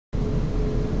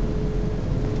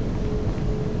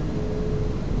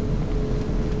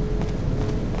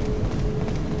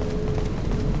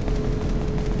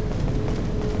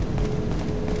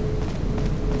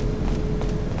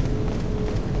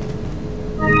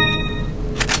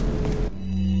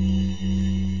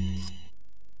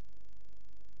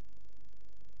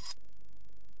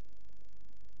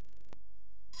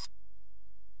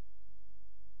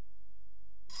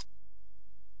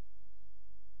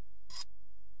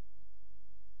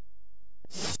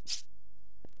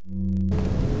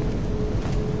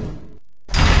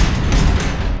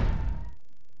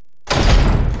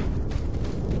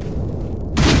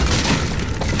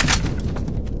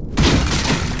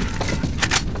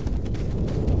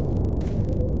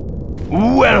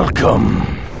Welcome.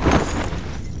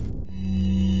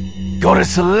 Got a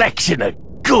selection of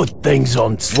good things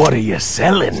on. What are you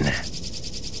selling?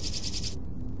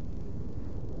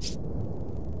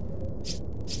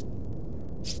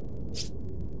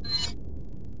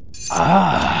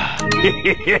 Ah,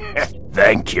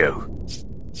 thank you.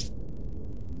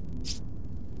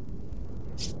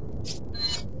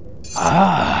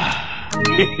 Ah,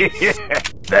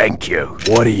 thank you.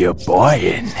 What are you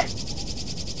buying?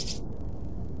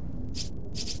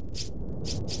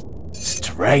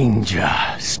 Stranger,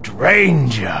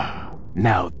 stranger.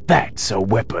 Now that's a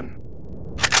weapon.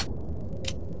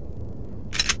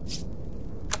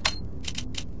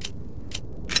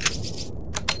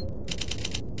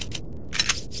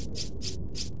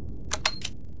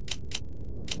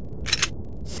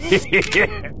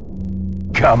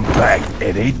 Come back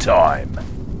anytime.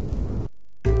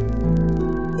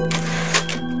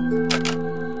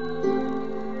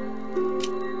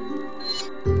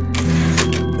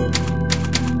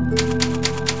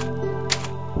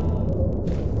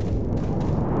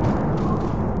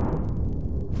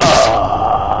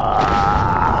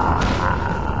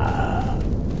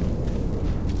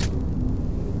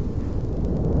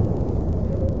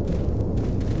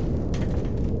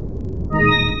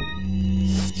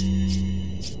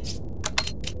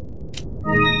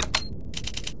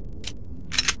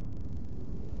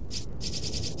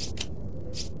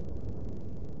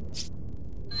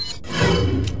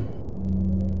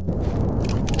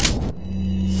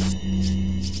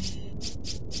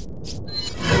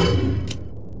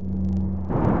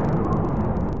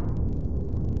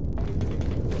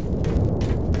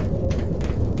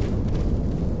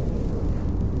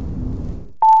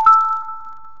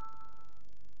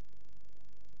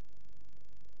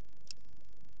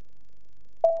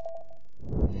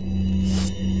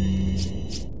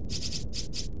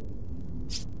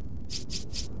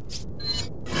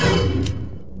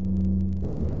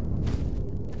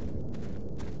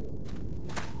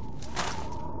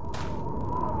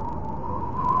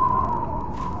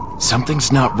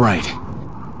 Something's not right.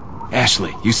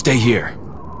 Ashley, you stay here.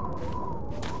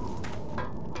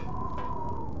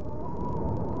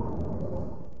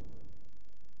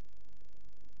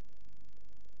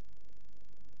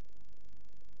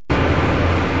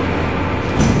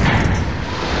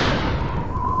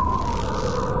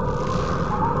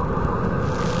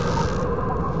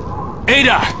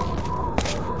 Ada!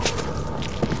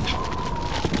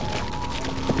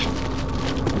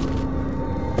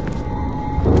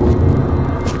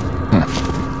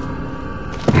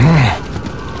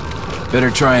 Better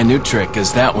try a new trick,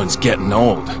 cause that one's getting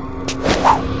old.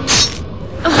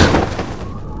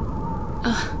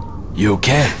 You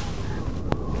okay?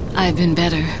 I've been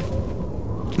better.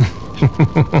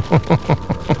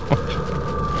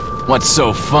 What's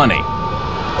so funny?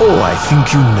 Oh, I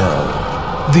think you know.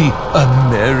 The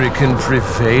American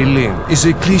prevailing is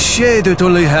a cliché that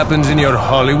only happens in your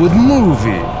Hollywood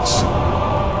movies.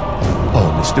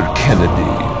 Oh, Mr.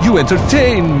 Kennedy, you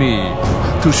entertain me.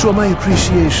 To show my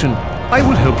appreciation, I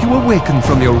will help you awaken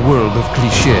from your world of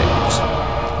clichés.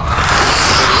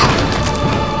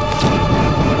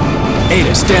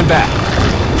 Ada, stand back.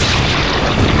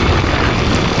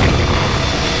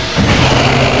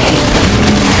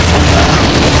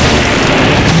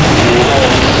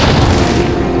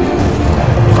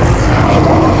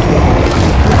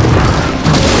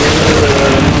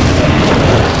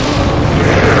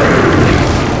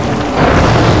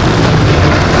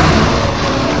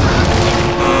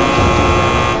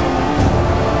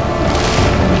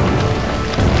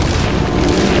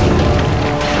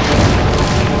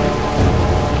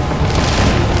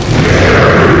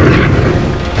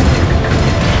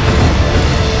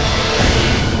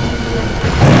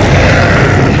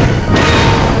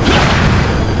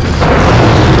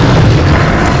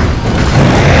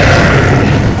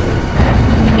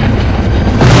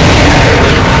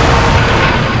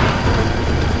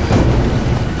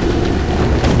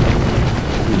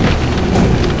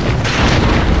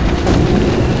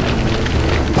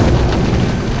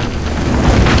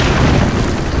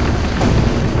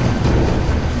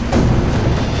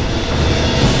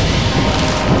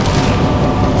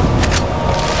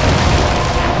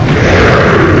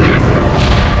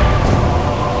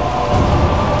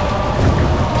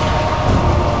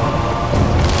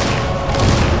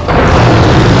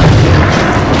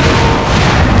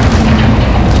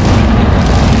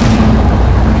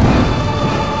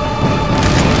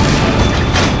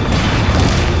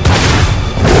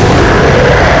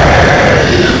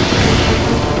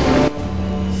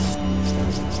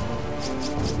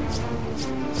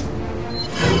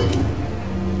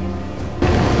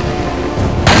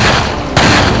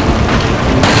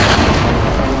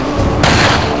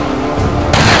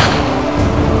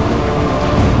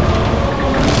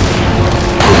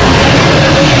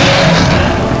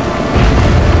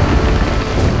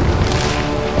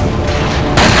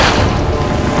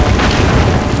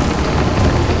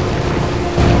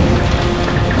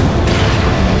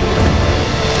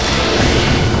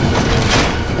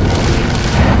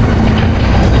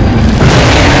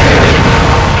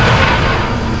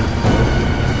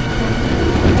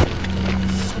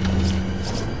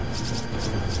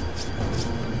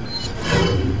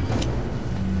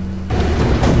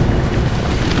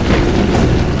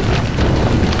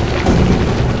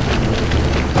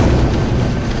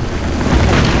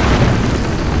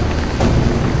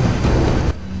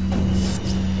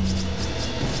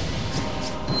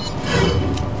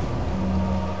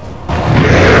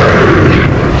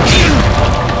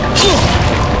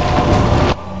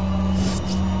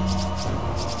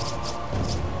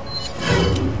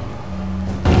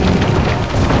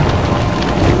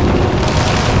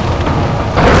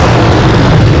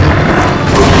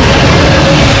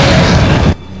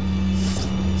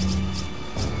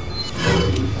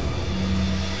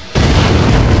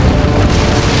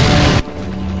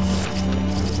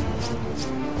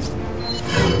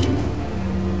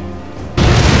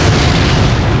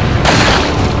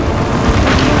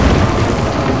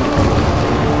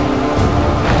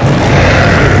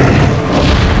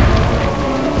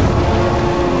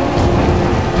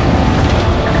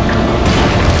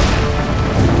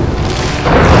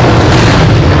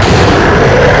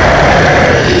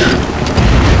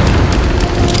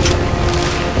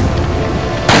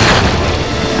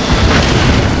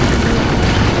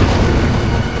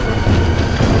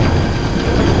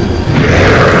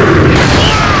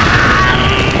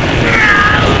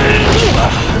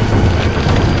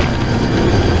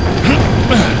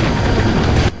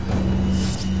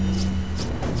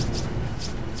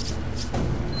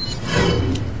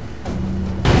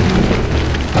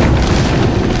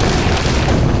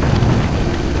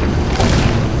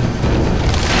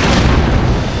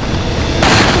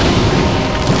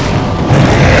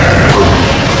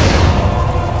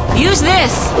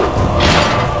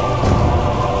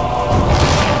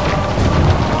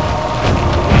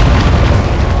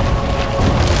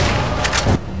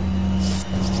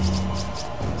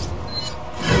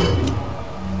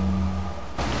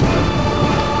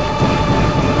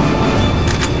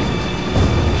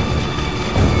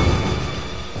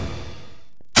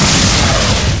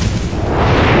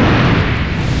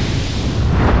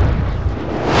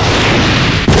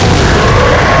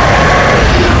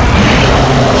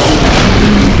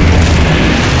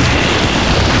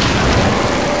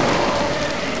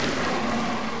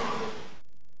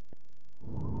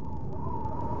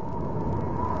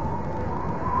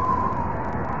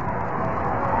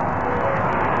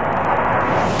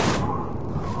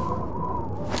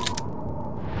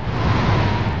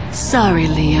 Sorry,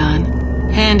 Leon.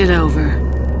 Hand it over.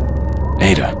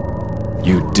 Ada,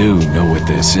 you do know what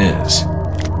this is.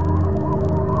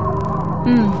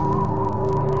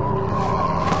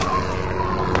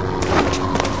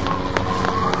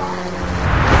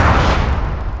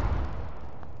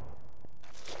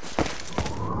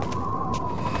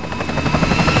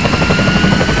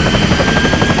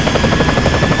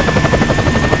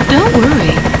 Don't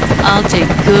worry. I'll take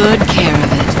good care of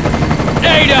it.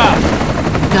 Ada!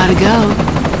 Gotta go.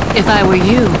 If I were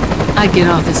you, I'd get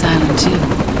off this island too.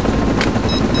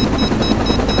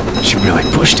 She really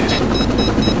pushed it.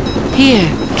 Here,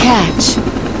 catch.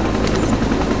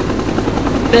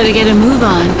 Better get a move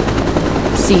on.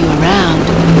 See you around.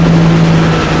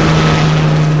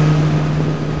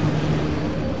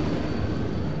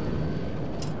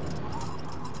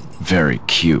 Very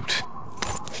cute.